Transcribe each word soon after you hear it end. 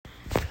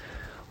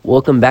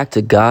Welcome back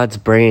to God's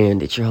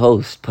Brand. It's your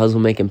host,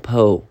 Puzzle Making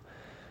Poe.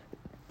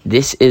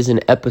 This is an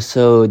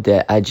episode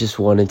that I just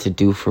wanted to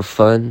do for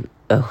fun.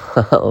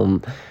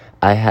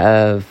 I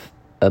have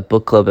a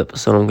book club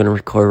episode I'm going to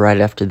record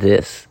right after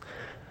this.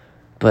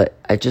 But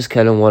I just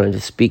kind of wanted to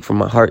speak from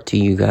my heart to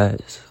you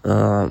guys.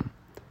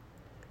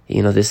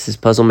 This is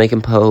Puzzle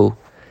Making Poe.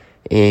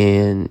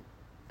 And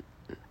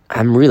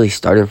I'm really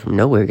starting from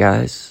nowhere,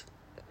 guys.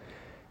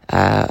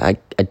 I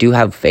do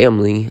have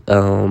family,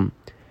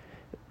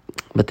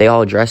 but they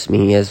all address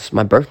me as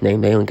my birth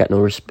name. They don't got no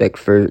respect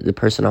for the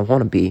person I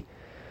want to be.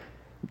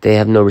 They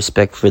have no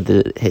respect for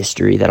the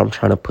history that I'm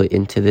trying to put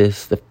into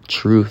this, the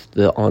truth,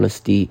 the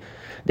honesty,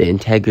 the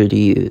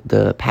integrity,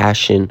 the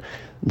passion,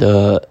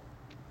 the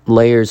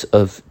layers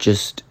of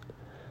just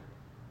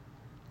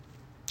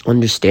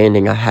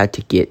understanding I had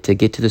to get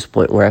to this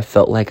point where I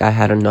felt like I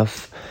had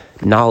enough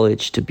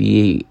knowledge to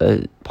be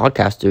a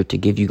podcaster, to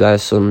give you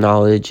guys some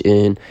knowledge,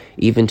 and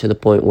even to the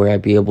point where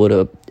I'd be able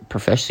to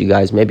profess you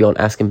guys maybe on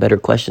asking better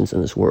questions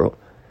in this world.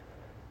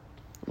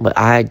 But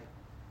I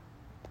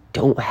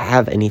don't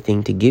have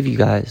anything to give you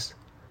guys.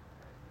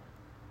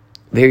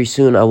 Very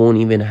soon I won't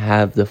even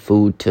have the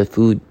food to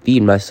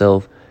feed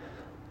myself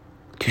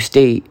to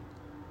stay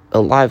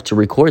alive to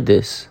record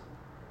this.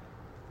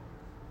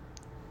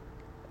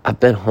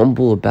 I've been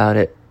humble about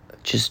it,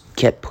 just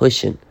kept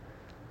pushing.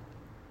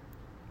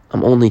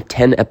 I'm only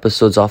 10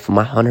 episodes off of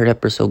my 100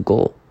 episode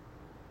goal.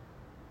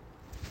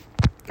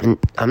 And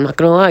I'm not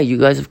going to lie, you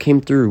guys have came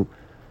through.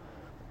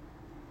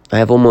 I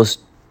have almost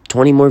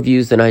 30 more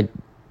views than I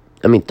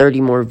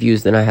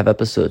have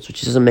episodes,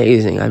 which is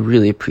amazing. I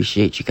really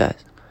appreciate you guys.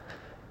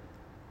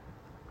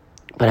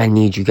 But I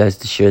need you guys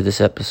to share this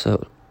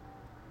episode.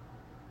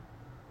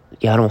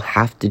 Y'all don't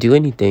have to do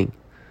anything.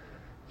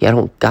 Y'all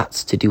don't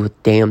gots to do a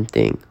damn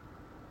thing.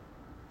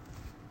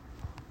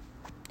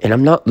 And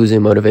I'm not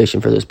losing motivation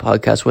for this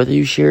podcast. Whether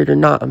you share it or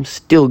not, I'm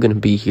still going to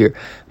be here.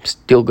 I'm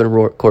still going to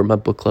record my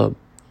book club.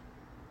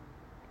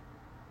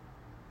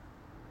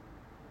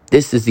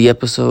 This is the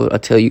episode. I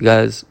tell you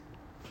guys,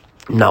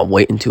 I'm not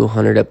waiting to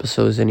 100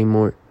 episodes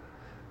anymore.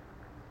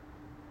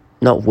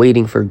 Not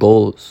waiting for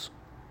goals.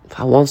 If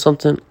I want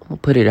something, I'm going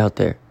to put it out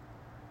there.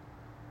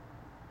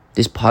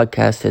 This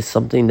podcast has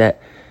something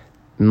that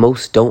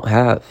most don't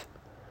have.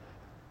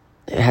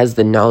 It has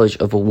the knowledge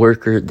of a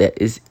worker that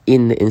is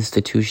in the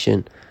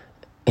institution.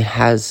 It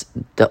has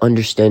the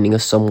understanding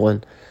of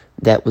someone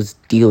that was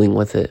dealing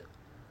with it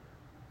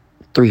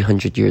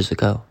 300 years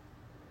ago.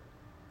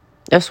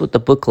 That's what the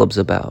book club's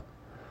about.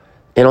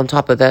 And on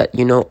top of that,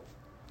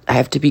 I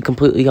have to be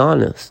completely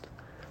honest.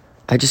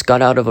 I just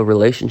got out of a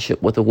relationship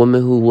with a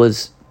woman who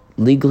was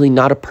legally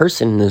not a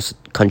person in this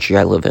country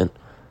I live in.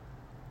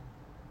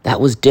 That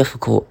was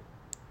difficult.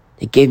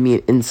 It gave me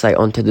an insight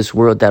onto this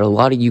world that a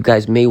lot of you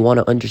guys may want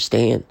to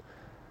understand.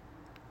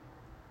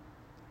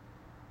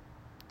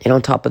 And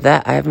on top of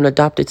that, I have an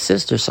adopted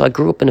sister. So I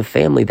grew up in a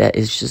family that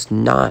is just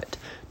not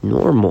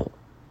normal.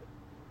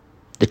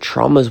 The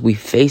traumas we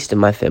faced in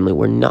my family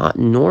were not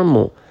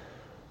normal.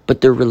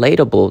 But they're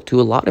relatable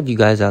to a lot of you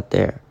guys out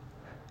there.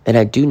 And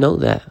I do know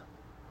that.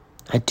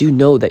 I do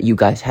know that you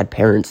guys had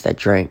parents that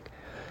drank.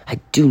 I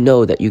do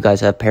know that you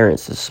guys have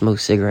parents that smoke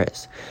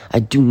cigarettes. I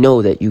do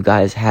know that you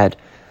guys had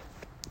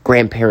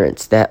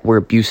grandparents that were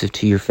abusive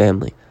to your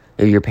family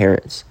or your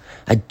parents.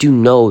 I do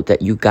know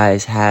that you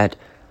guys had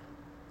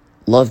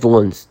loved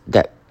ones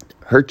that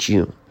hurt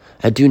you.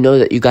 I do know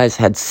that you guys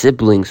had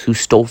siblings who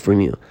stole from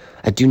you.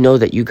 I do know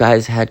that you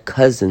guys had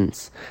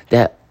cousins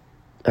that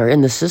are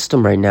in the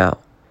system right now.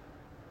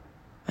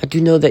 I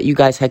do know that you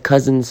guys had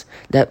cousins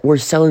that were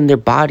selling their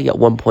body at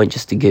one point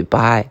just to get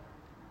by.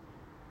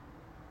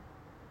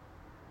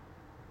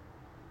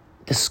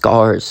 The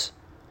scars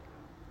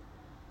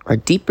are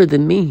deeper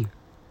than me.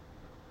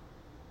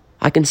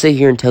 I can sit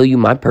here and tell you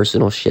my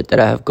personal shit that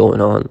I have going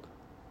on.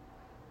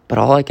 But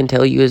all I can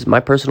tell you is my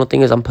personal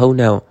thing is I'm Poe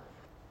now.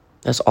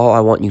 That's all I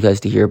want you guys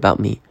to hear about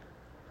me.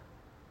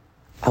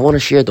 I want to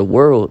share the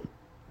world,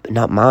 but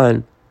not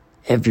mine.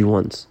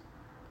 Everyone's.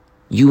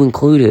 You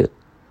included.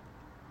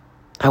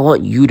 I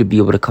want you to be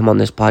able to come on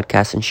this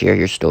podcast and share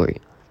your story.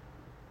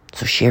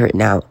 So share it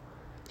now.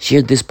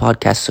 Share this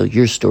podcast so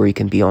your story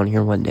can be on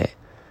here one day.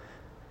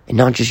 And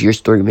not just your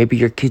story, maybe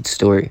your kid's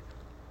story.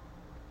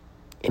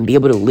 And be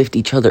able to lift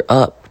each other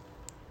up.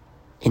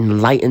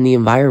 Enlighten the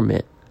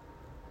environment.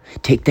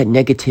 Take that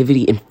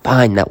negativity and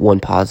find that one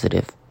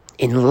positive.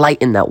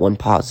 Enlighten that one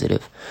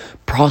positive.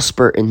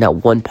 Prosper in that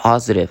one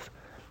positive.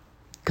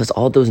 Because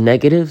all those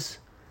negatives,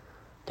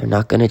 they're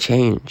not going to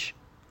change.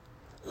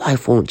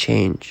 Life won't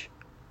change.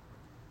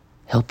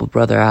 Help a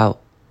brother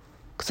out.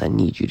 Because I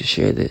need you to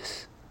share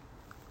this.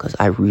 Because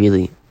I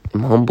really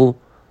am humble,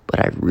 but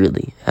I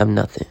really have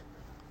nothing.